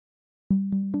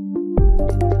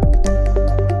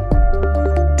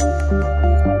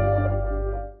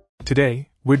Today,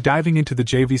 we're diving into the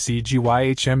JVC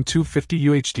GY-HM250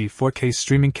 UHD 4K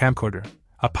streaming camcorder,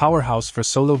 a powerhouse for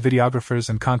solo videographers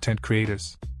and content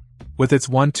creators. With its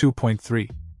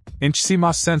 2.3-inch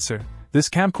CMOS sensor, this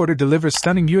camcorder delivers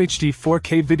stunning UHD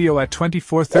 4K video at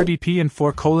 2430p and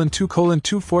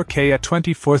 4:2:2 4K at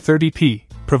 2430p,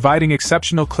 providing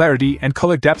exceptional clarity and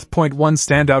color depth. One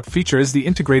standout feature is the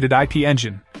integrated IP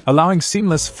engine, allowing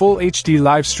seamless full HD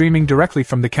live streaming directly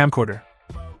from the camcorder.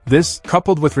 This,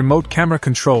 coupled with remote camera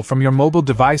control from your mobile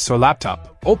device or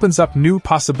laptop, opens up new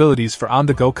possibilities for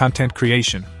on-the-go content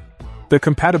creation. The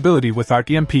compatibility with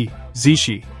ART EMP,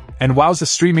 ZSHI, and Wowza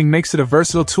streaming makes it a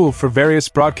versatile tool for various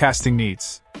broadcasting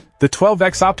needs. The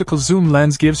 12x optical zoom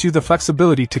lens gives you the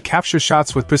flexibility to capture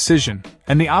shots with precision,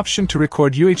 and the option to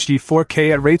record UHD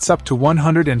 4K at rates up to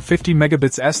 150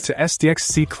 megabits to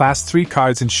SDXC Class 3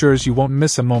 cards ensures you won't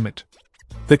miss a moment.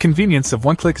 The convenience of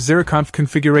one-click ZeroConf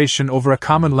configuration over a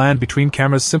common LAN between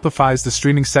cameras simplifies the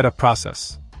streaming setup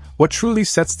process. What truly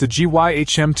sets the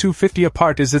GY-HM250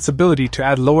 apart is its ability to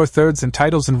add lower thirds and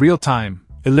titles in real time,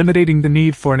 eliminating the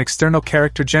need for an external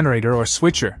character generator or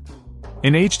switcher.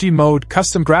 In HD mode,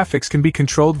 custom graphics can be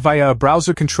controlled via a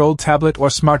browser-controlled tablet or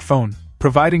smartphone,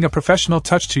 providing a professional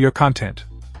touch to your content.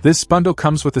 This bundle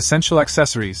comes with essential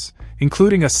accessories,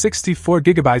 including a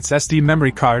 64GB SD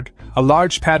memory card, a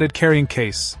large padded carrying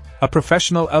case, a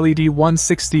professional LED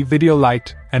 160 video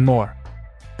light, and more.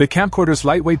 The camcorder's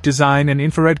lightweight design and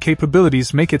infrared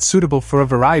capabilities make it suitable for a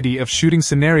variety of shooting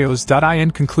scenarios.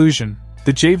 In conclusion,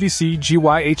 the JVC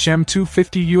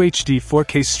GY-HM250 UHD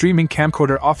 4K streaming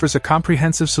camcorder offers a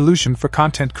comprehensive solution for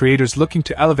content creators looking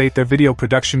to elevate their video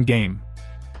production game.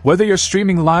 Whether you're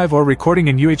streaming live or recording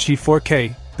in UHD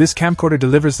 4K, this camcorder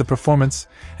delivers the performance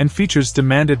and features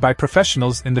demanded by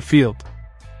professionals in the field.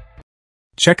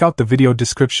 Check out the video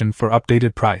description for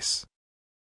updated price.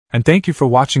 And thank you for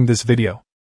watching this video.